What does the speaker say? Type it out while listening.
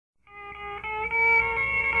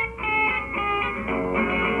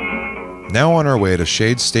Now on our way to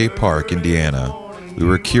Shade State Park, Indiana, we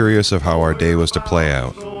were curious of how our day was to play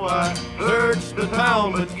out.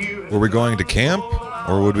 Were we going to camp,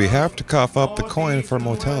 or would we have to cough up the coin for a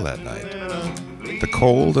motel that night? The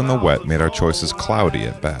cold and the wet made our choices cloudy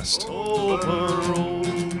at best.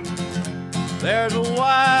 There's a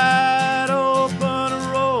wide open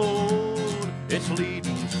road, it's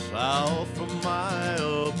leading south from my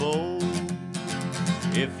abode.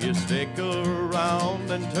 If you stick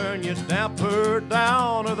around and turn your damper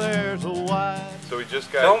down, or there's a wide... So we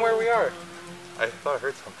just got... Tell them where we are. I thought I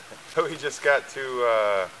heard something. So we just got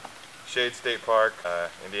to Shade State Park,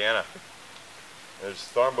 Indiana. There's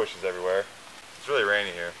thorn bushes everywhere. It's really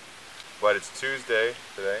rainy here. But it's Tuesday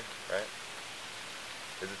today, right?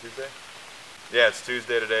 Is it Tuesday? Yeah, it's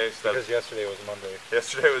Tuesday today. So Because yesterday was Monday.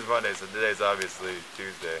 yesterday was Monday, so today's obviously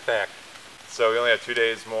Tuesday. Fact. So we only have 2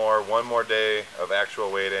 days more, one more day of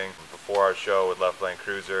actual waiting before our show with Left Lane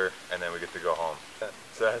Cruiser, and then we get to go home.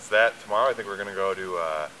 So that's that. Tomorrow I think we're going to go to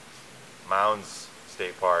Mounds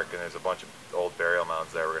State Park, and there's a bunch of old burial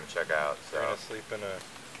mounds there we're going to check out. So We're going to sleep in a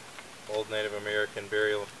old Native American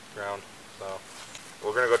burial ground. So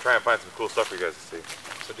we're going to go try and find some cool stuff for you guys to see.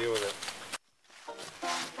 so deal with it.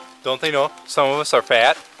 Don't they know some of us are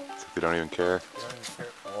fat? They don't even care.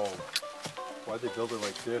 Oh, why'd they build it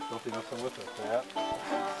like this? Don't they know some of us are fat?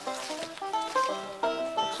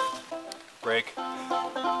 Break.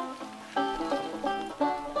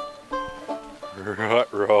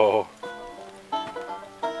 Ruh-roh.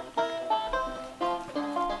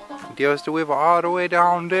 Just to live all the way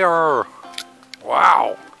down there.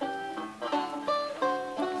 Wow.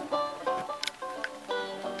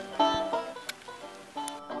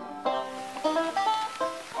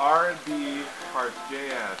 R&B parts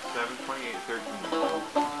JS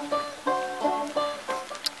 72813.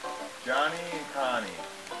 Johnny and Connie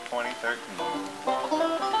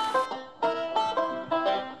 2013.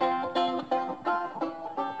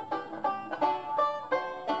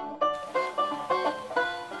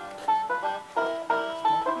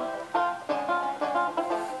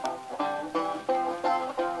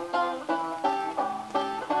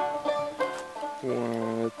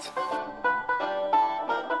 What?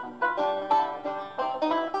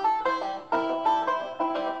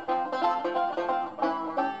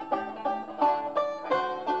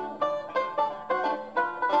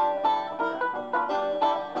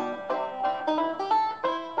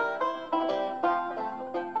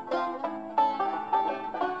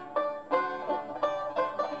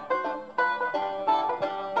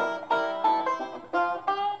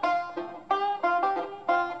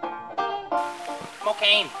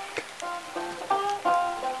 Cocaine.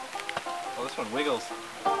 Oh, this one wiggles.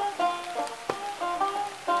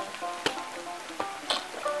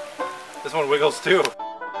 This one wiggles too.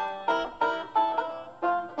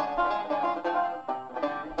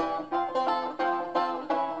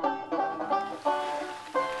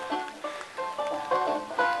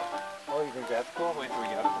 Oh, you think that's cool? Wait till we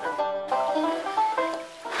get up there.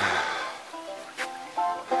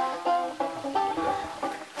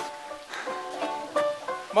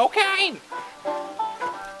 Cocaine!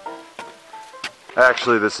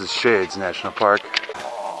 Actually, this is Shades National Park.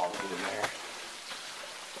 Oh, look at the bear.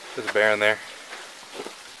 There's a bear in there.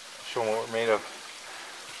 Show them what we're made of.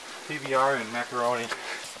 PBR and macaroni.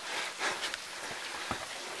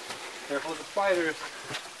 Careful with the spiders.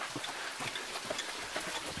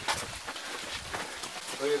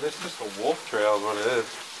 Look at this, is just a wolf trail is what it is.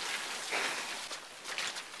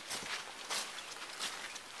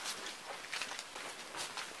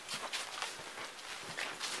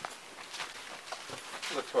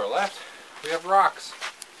 Look to our left, we have rocks.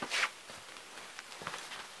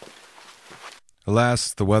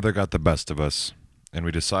 Alas, the weather got the best of us, and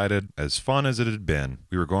we decided, as fun as it had been,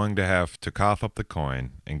 we were going to have to cough up the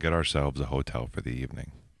coin and get ourselves a hotel for the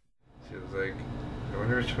evening. She was like, I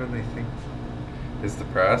wonder which one they think is the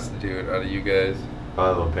prostitute out of you guys.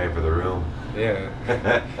 Probably they'll pay for the room. Yeah.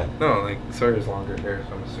 No, like Sawyer's longer hair,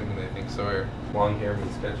 so I'm assuming they think Sawyer. Long hair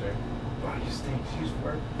means sketching. Wow, you stink. She's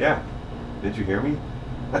fart. Yeah. Did you hear me?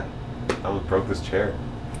 I almost broke this chair.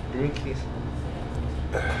 Drinkies.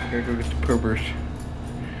 Here, go get the poopers.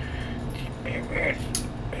 Did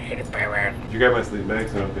you grab my sleep bag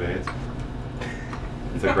so I don't get AIDS?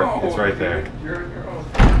 It's right there. You're on your own.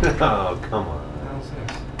 Oh, come on.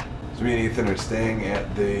 So me and Ethan are staying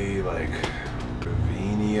at the,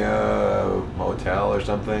 Ravinia Motel or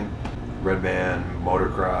something. Red Band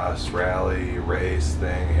motocross rally race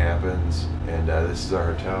thing happens, and this is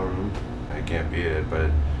our hotel room. I can't beat it, but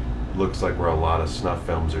it looks like where a lot of snuff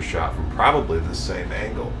films are shot from probably the same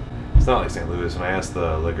angle. It's not like St. Louis. When I asked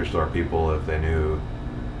the liquor store people if they knew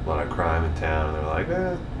a lot of crime in town, and they're like,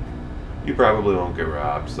 you probably won't get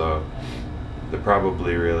robbed. So they're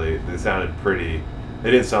probably they sounded pretty,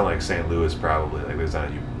 they didn't sound like St. Louis probably, like they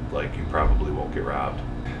sounded like you probably won't get robbed.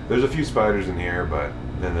 There's a few spiders in here, but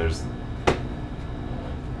then there's,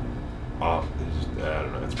 I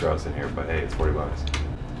don't know, it's gross in here, but hey, it's 40 bucks.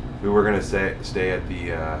 We were gonna stay at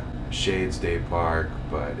the Shade State Park,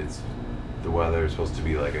 but the weather is supposed to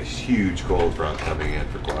be like a huge cold front coming in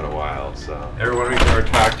for quite a while, so. Everyone we've ever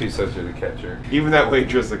talked to says you're the catcher. Even that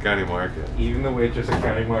waitress at County Market. Even the waitress at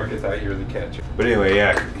County Market thought you were the catcher. But anyway,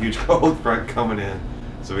 yeah, huge cold front coming in,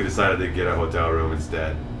 so we decided to get a hotel room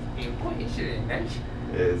instead. Hey, boy, is it nice?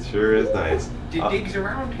 It sure is nice. Do digs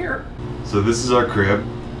around here? So this is our crib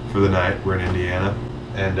for the night. We're in Indiana,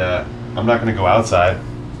 and I'm not gonna go outside,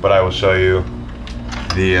 but I will show you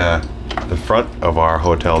the front of our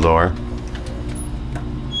hotel door.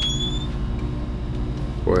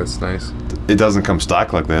 Boy, that's nice. It doesn't come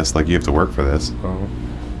stock like this, like you have to work for this. Oh,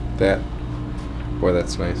 boy,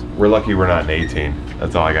 that's nice. We're lucky we're not in 18.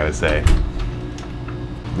 That's all I gotta say.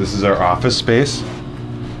 This is our office space.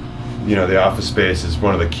 You know, the office space is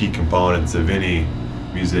one of the key components of any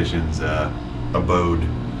musician's abode,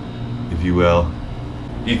 if you will.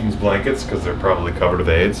 Ethan's blankets, because they're probably covered with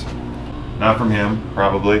AIDS. Not from him,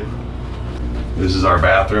 probably. This is our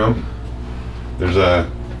bathroom. There's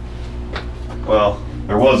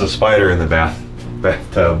there was a spider in the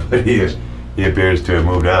bathtub, but he appears to have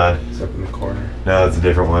moved on. It's up in the corner. No, it's a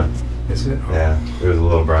different one. Is it? Oh. Yeah, there's a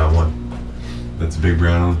little brown one. That's a big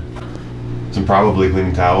brown one. Some probably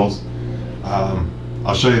clean towels.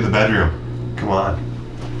 I'll show you the bedroom. Come on.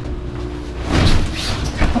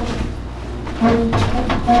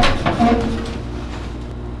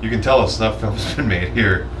 You can tell a snuff film's been made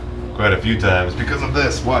here quite a few times because of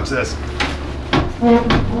this. Watch this.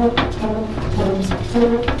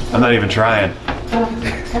 I'm not even trying.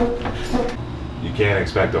 You can't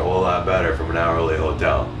expect a whole lot better from an hourly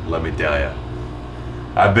hotel, let me tell you.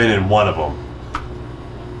 I've been in one of them,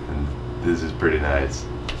 and this is pretty nice.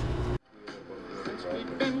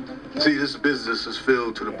 See, this business is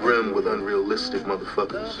filled to the brim with unrealistic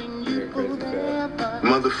motherfuckers.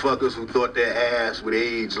 Motherfuckers who thought their ass would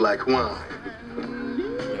age like wine.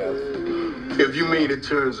 If you mean it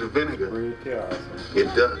turns to vinegar,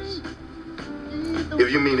 it does.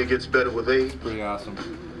 If you mean it gets better with age, Pretty awesome.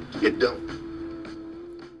 it don't.